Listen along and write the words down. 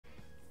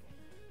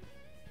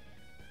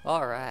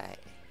All right.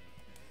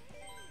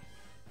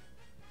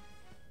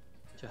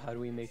 So how do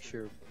we make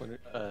sure when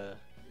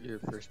you're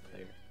first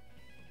player?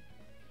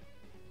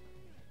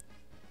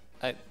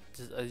 I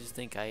just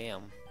think I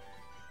am.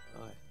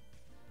 Okay.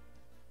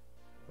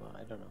 Well,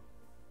 I don't know.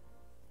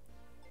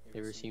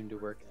 Never seemed to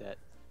work that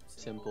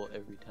simple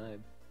every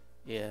time.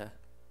 Yeah.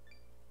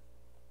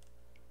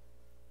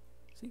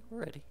 See, we're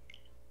ready.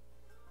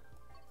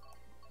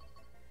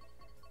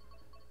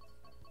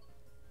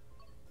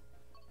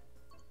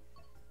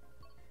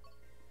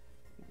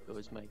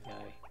 Goes my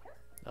guy.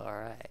 All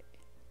right.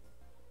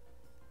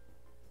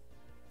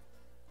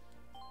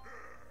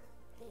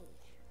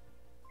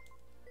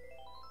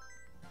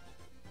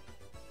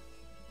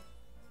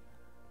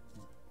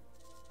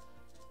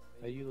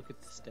 How do you look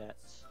at the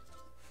stats?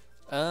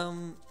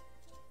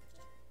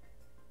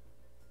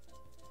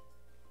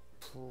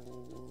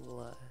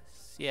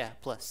 Plus. Yeah,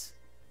 plus.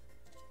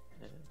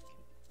 Okay.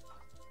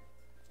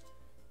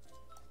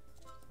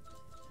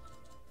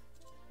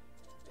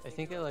 I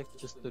think I like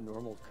just the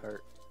normal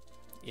cart.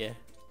 Yeah.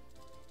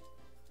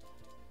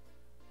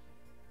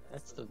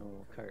 That's the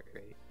normal cart,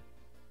 right?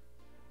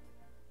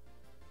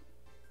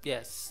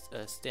 Yes,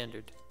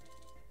 standard.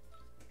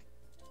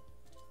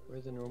 Where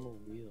are the normal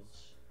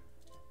wheels?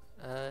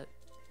 The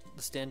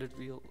standard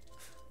wheel.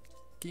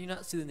 Can you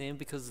not see the name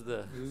because of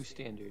the... Blue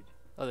standard.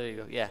 Oh, there you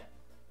go. Yeah.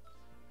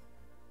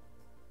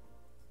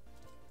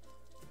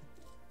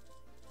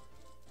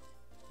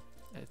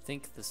 I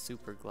think the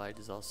Super Glide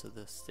is also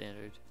the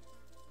standard.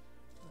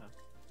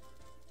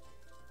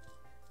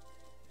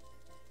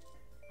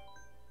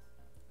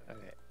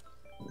 Okay.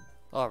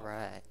 All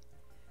right.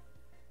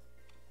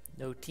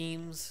 No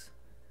teams.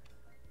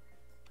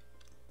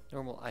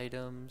 Normal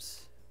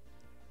items.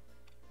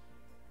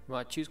 You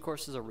want to choose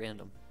courses or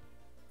random?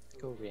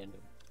 Let's go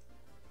random.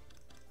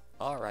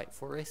 All right,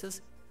 4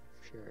 races.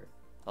 Sure.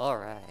 All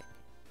right.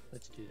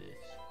 Let's do this.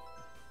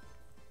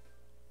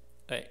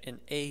 All right, and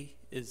A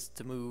is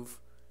to move.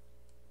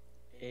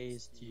 A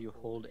is do you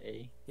hold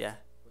A? Yeah.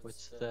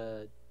 What's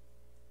the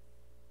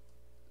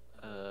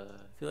I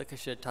feel like I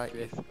should have taught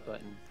you drift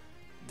button?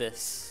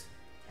 this.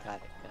 Got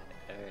it.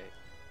 Alright.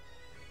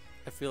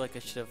 I feel like I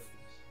should have.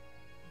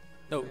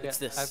 No, it's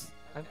this.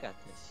 I've got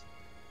this.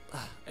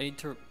 I need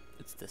to.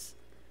 It's this.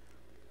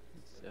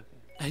 It's okay.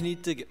 I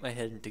need to get my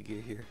head into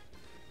gear here.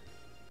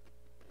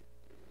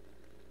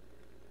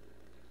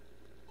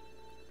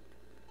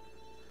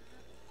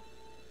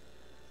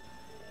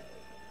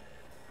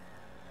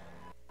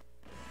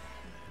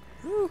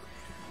 Woo! Alright.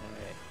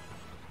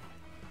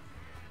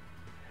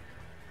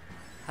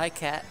 Hi,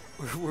 cat.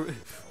 We're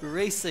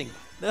racing.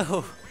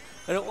 No,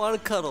 I don't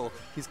want to cuddle.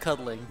 He's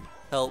cuddling.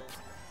 Help.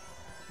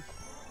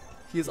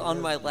 He's on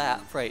my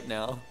lap right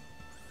now.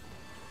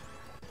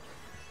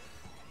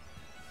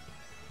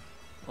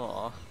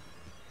 Aw.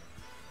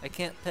 I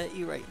can't pet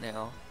you right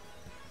now.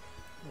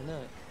 Why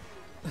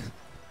not?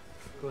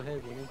 Go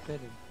ahead, let me pet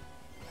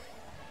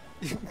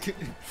him.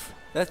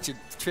 That's your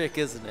trick,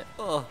 isn't it?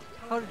 Oh,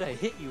 How did I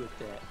hit you with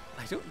that?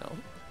 I don't know.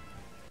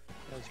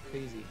 That was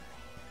crazy.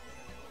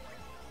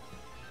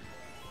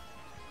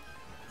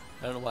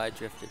 I don't know why I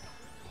drifted.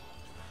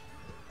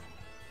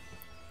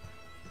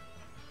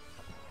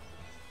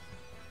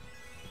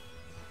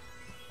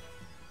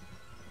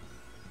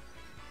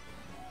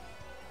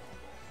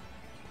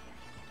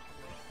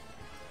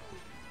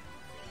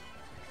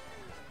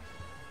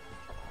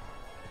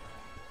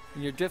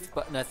 And your drift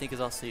button, I think, is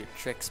also your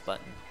tricks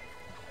button.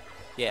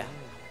 Yeah.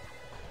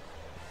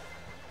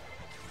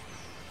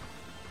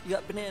 You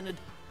got bananaed.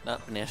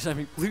 Not bananaed, I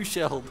mean blue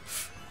shelled.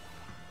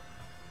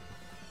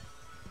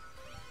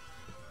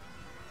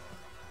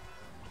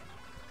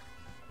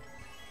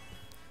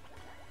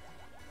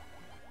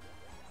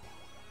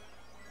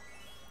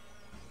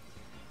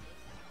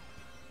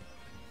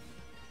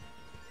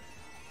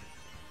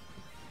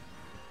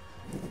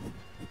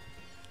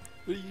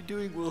 What are you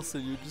doing,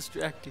 Wilson? You're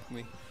distracting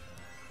me.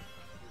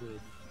 Good.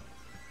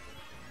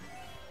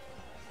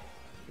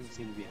 Doesn't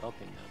seem to be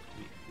helping now, to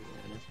be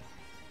honest.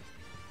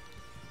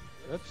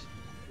 Oops.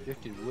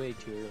 Drifted way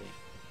too early.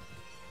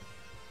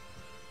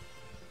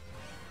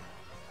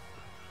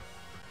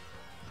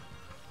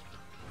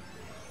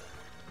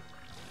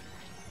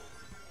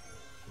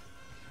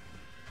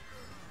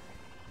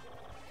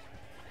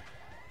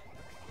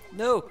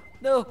 No,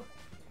 no.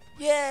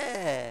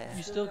 Yeah.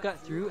 You still got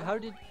through? How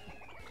did...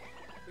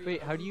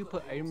 Wait, how do you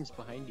put items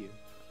behind you?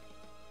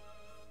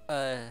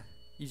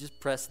 You just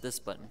press this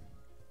button.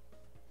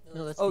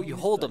 No, that's Oh, the you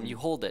use hold them. button. You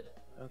hold it.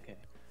 Okay.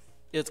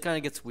 It kind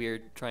of gets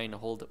weird trying to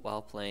hold it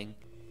while playing.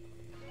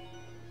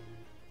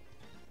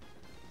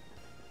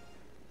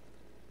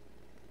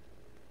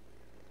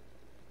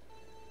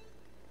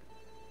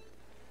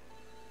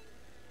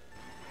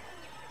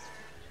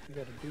 You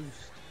got a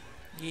boost.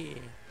 Yeah.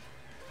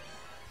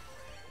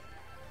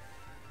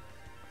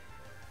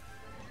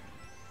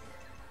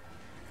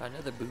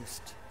 Another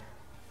boost.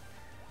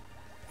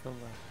 From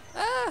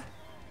ah!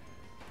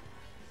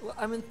 Well,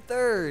 I'm in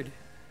third.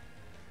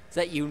 Is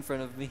that you in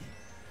front of me?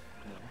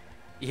 No.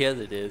 Yes,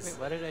 it is. Wait,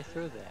 why did I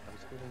throw that? I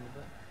was holding the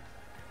button.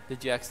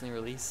 Did you accidentally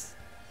release?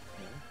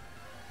 No?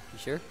 You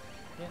sure?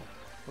 Yeah.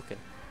 Okay.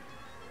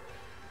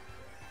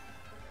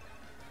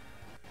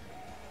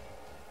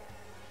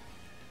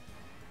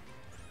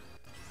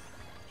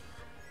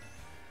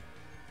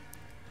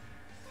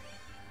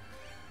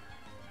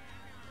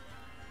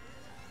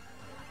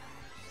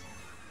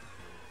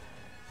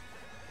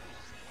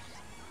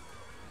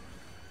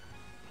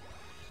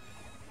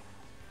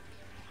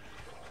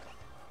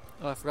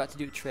 Oh, I forgot to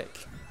do a trick.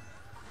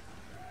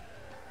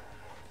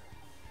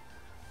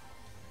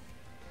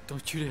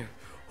 Don't you dare.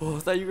 Oh, I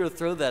thought you were gonna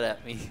throw that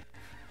at me.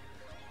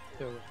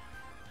 So,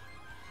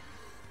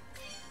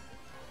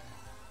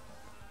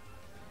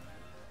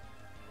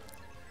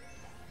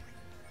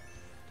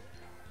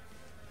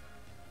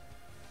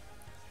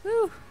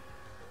 Woo!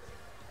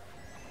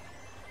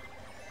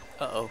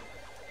 Uh-oh.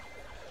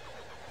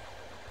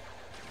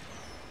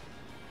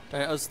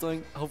 Alright, I was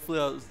throwing, hopefully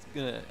I was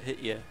gonna hit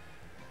you.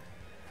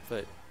 But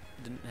it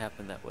didn't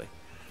happen that way.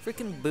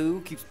 Freaking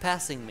Boo keeps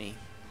passing me.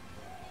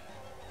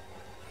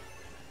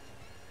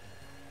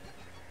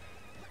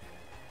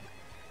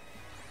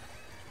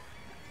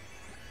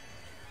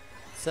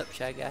 What's up,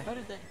 Shy Guy? how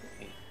did that hit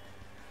me?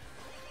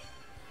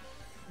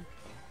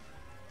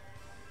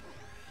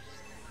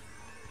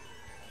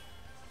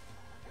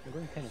 I'm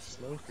going kind of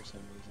slow for some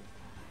reason.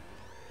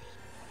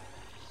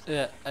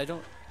 Yeah,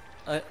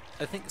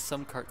 I think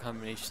some card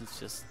combinations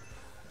just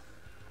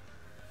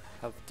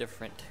have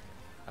different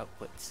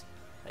outputs,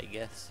 I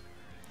guess.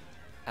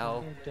 Ow.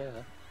 Oh,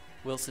 duh.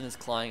 Wilson is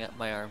clawing at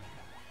my arm.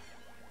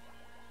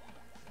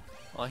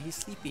 Oh, he's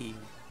sleepy.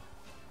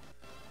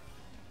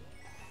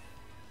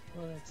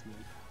 Oh, that's neat.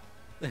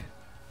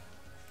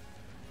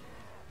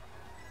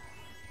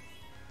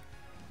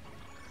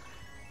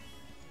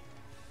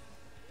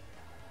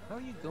 How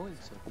are you going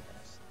so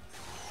fast?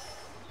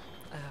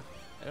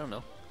 I don't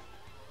know.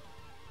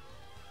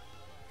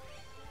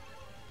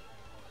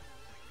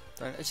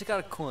 Darn, I just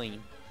got a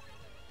coin.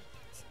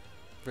 It's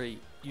very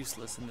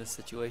useless in this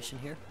situation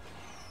here.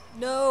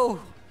 No!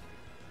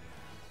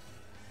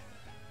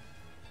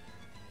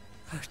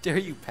 How dare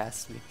you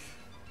pass me?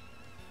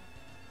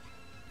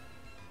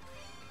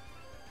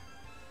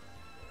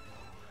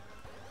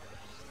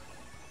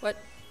 What?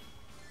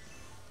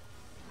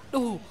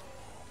 No!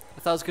 I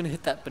thought I was gonna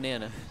hit that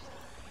banana.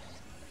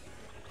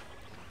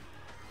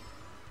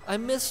 I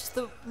missed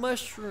the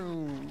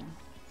mushroom.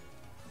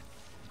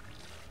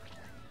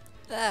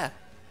 Ah!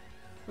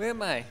 Where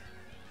am I?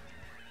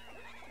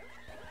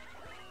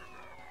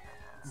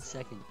 In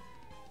second.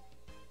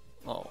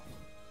 Oh.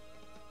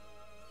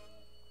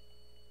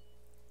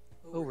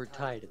 Oh, we're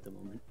tied at the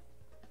moment.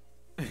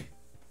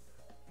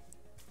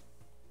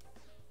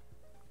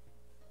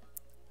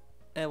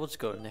 We'll just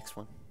go to the next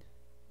one.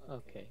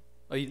 Okay.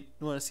 Oh, you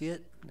want to see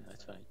it? No,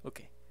 that's fine.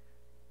 Okay.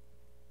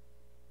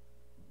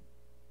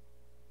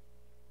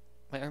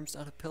 My arm's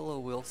not a pillow,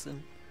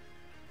 Wilson.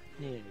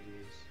 Yeah, it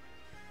is.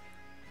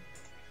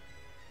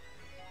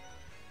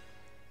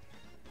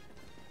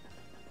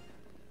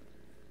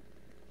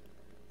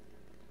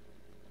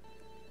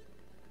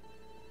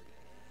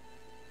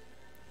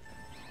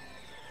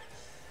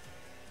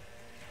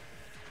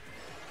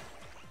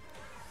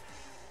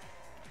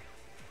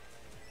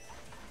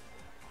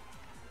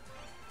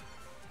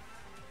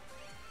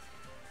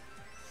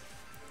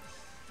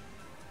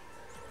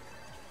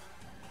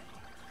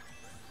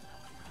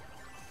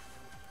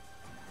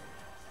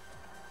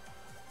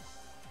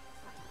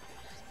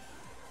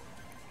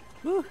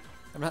 Whew.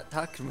 I'm not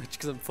talking much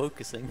because I'm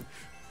focusing.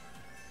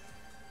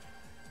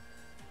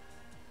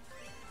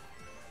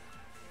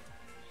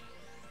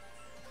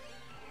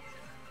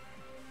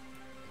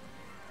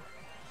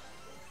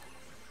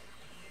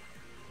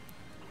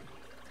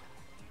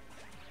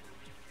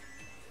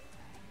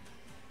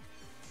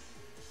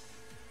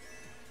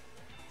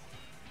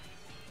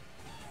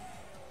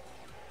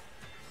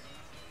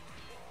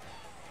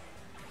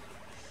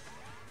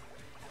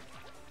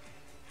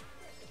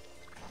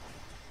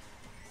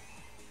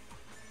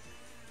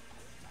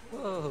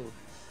 Whoa!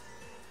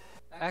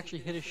 I actually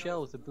hit a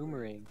shell with a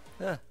boomerang.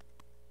 Ah.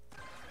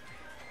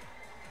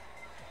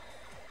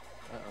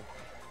 Uh-oh.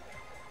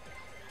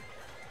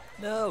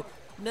 No!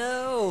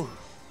 No!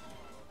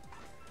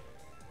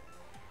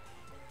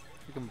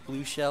 Freaking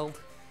blue shelled.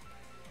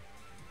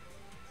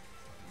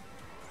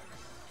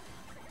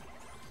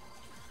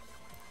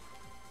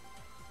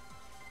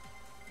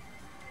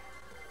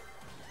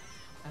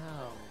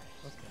 Ow.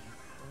 Okay.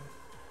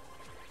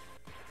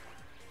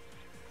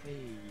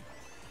 Hey.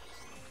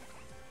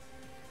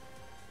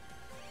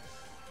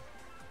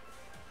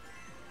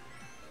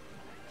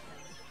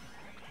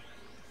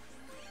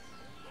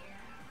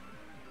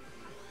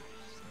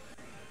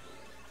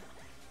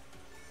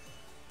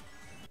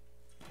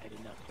 I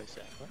did not push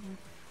that button.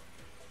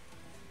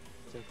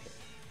 It's okay.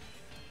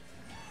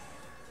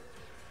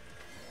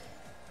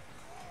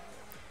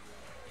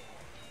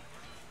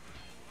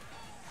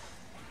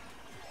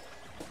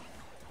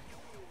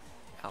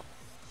 Ow.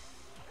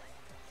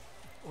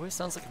 Always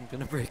sounds like I'm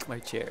gonna break my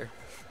chair.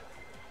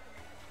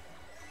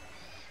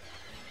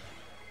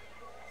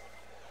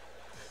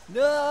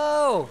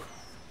 No! No!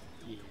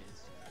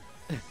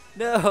 Yes.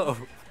 No!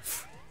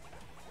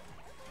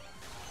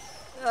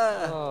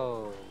 Ah.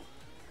 Oh,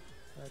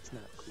 that's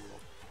not cool.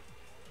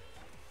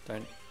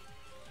 Darn.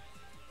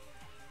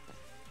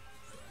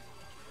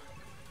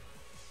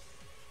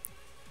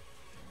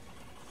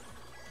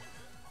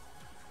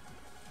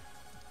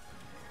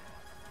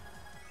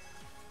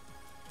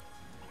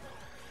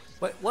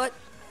 What?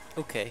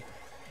 Okay.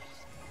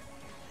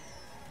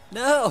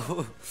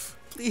 No!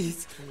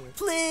 Please!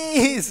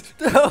 Please!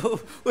 No!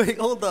 Wait,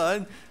 hold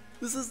on.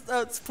 This is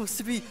how it's supposed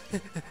to be.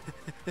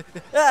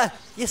 Ah!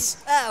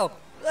 Yes! Ow!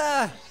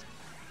 Ah!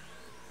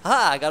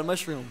 Ah! I got a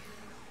mushroom.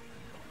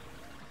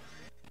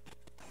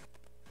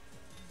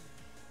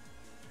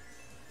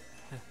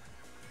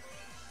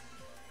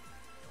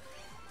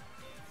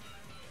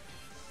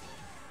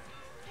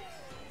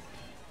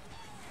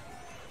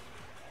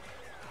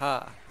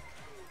 Ha!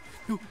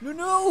 No! No!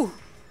 No!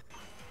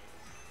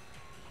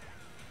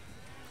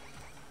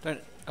 Darn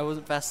it! I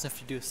wasn't fast enough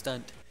to do a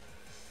stunt.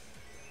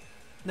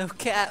 No,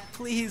 cat!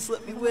 Please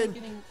let me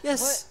win.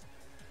 Yes!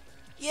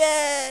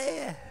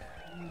 Yeah!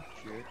 You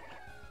jerk.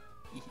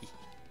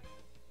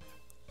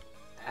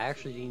 I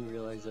actually didn't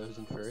realize I was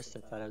in first. I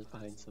thought I was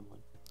behind someone.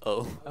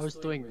 Oh. I was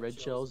throwing red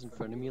shells in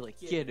front of me, like,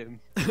 get him.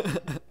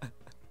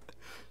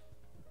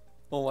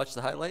 Wanna watch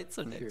the highlights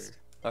or next?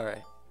 Sure.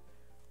 Alright.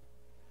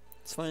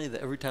 It's funny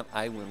that every time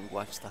I win, we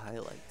watch the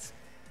highlights.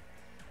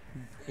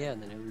 Yeah,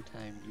 and then every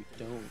time you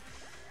don't.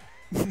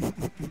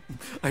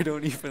 I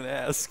don't even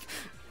ask.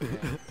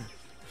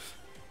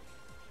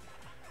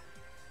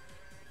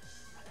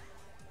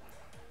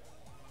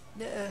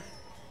 Yeah.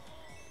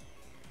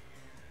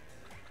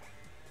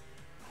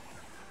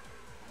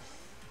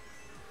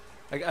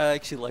 Nah. I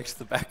actually liked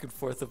the back and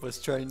forth of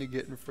us trying to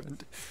get in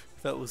front.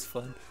 That was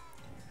fun.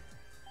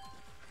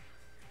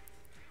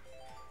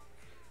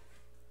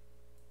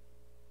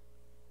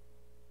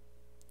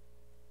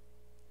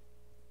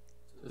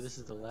 So this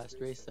is the last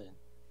race then?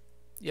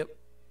 Yep.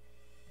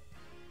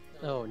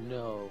 Oh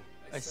no,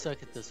 I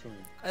suck at this one.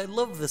 I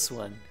love this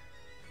one.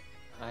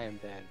 I am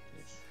bad at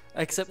this.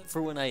 Except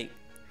for when I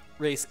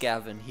race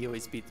Gavin, he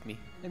always beats me.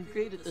 I'm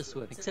great at this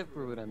one, except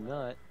for when I'm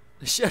not.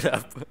 Shut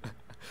up.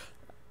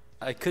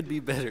 I could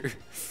be better.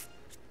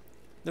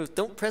 No,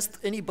 don't press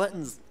any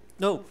buttons.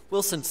 No,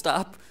 Wilson,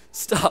 stop.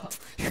 Stop.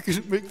 You're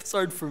gonna make this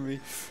hard for me.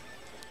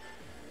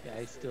 Yeah,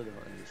 I still don't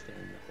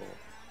understand the whole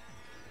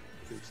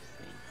boost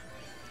thing.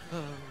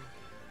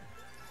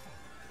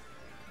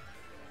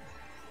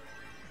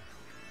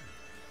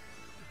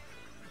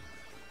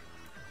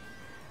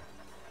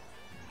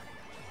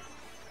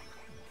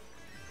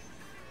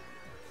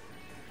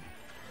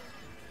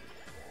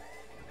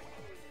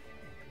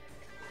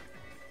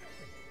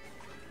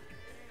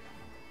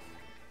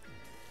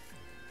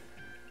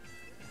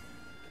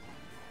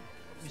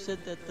 You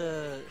said that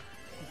the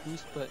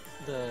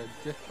the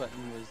drift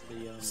button was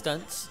the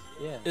Stunts?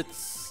 Yeah.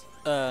 It's,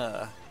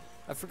 I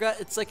forgot,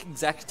 it's like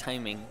exact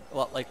timing, a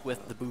lot like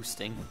with the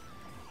boosting.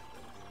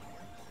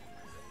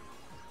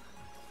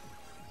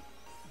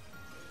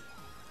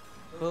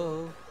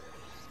 Oh.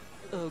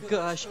 Oh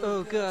gosh,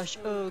 oh gosh,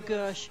 oh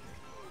gosh.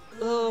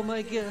 Oh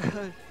my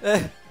god.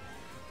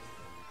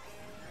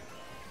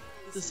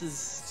 This is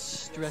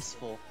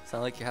stressful.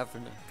 Sound like you're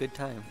having a good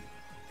time.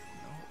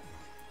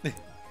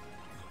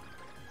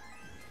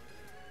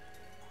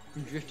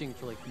 I'm drifting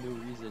for like no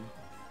reason.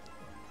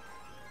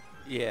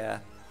 Yeah,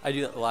 I do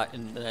that a lot,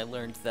 and then I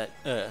learned that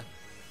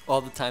all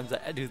the times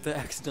that I do the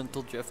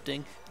accidental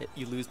drifting,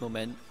 you lose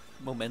momentum.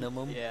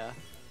 Yeah.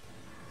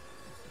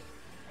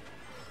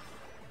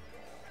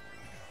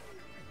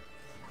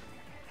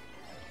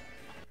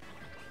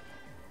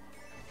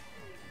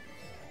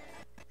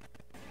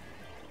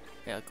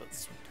 Yeah, I'll go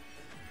this one.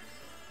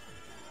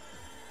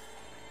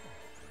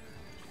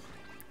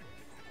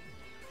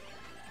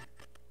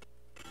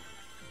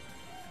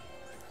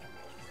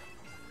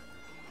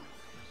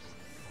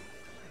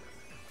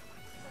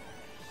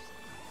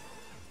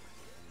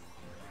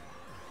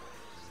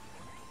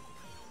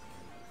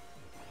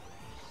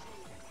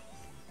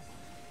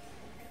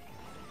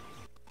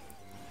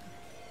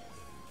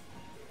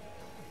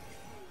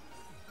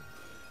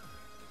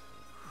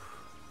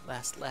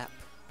 Last lap.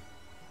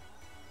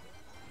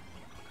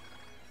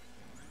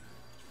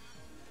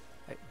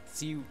 I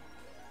see you.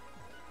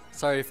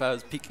 Sorry if I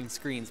was peeking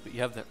screens, but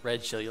you have that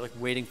red shell. You're like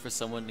waiting for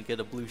someone to get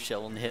a blue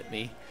shell and hit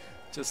me,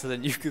 just so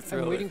then you could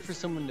throw I'm waiting it. for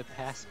someone to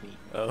pass me.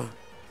 Oh.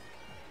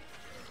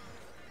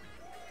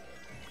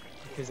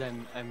 Because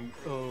I'm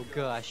oh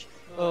gosh.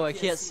 Oh, I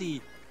can't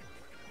see.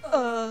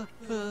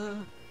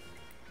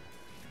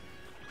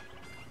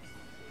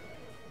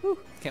 Whew.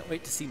 Can't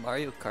wait to see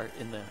Mario Kart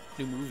in the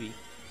new movie.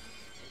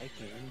 I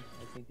can.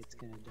 I think it's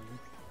gonna do.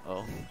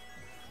 Oh.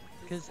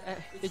 Because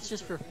it's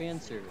just for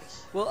fan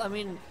service. Well, I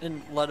mean,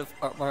 in a lot of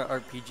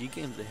RPG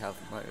games, they have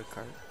Mario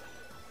Kart.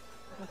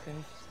 Okay.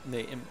 And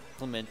they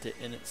implement it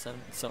in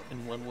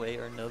in one way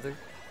or another.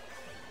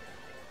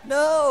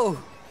 No!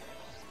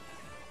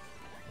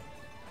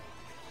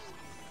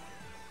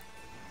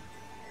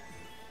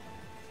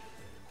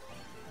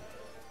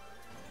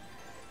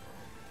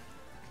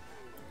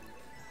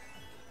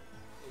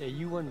 Yeah,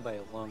 you won by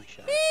a long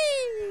shot.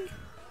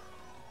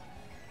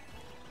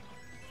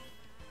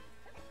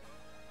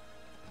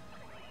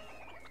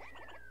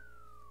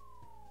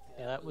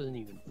 Yeah, that wasn't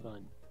even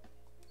fun.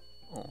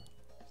 Oh. What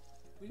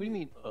do you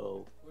mean,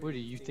 oh? What, do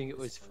you think it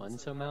was fun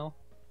somehow?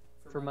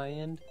 For my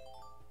end?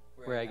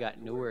 Where I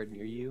got nowhere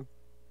near you?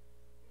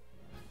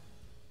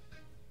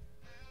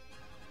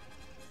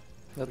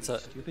 That's What,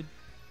 are you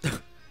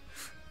stupid?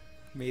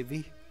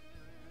 maybe.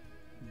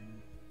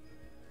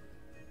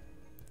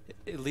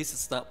 At least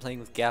it's not playing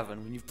with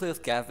Gavin. When you play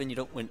with Gavin, you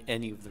don't win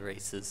any of the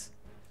races.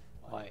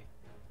 Why? Doesn't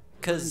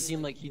Because...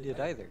 seem like he did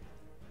either.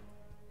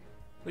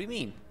 What do you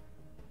mean?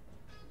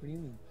 What do you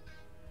mean?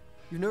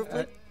 You've never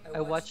played...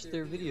 I watched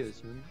their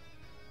videos, remember?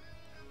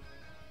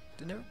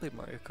 They never played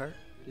Mario Kart.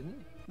 Didn't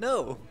they?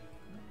 No!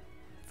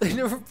 They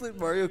never played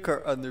Mario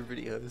Kart on their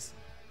videos.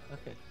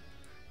 Okay.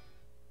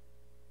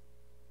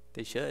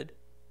 They should.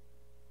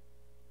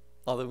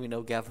 Although we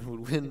know Gavin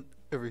would win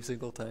every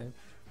single time.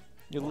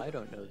 Well, I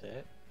don't know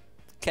that.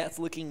 Cat's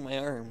licking my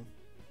arm.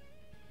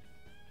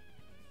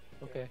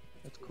 Okay,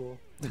 that's cool.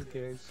 Who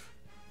cares?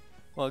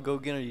 Well, go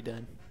again, or are you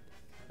done?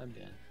 I'm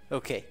done.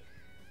 Okay.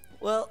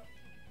 Well,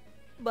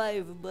 bye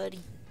everybody.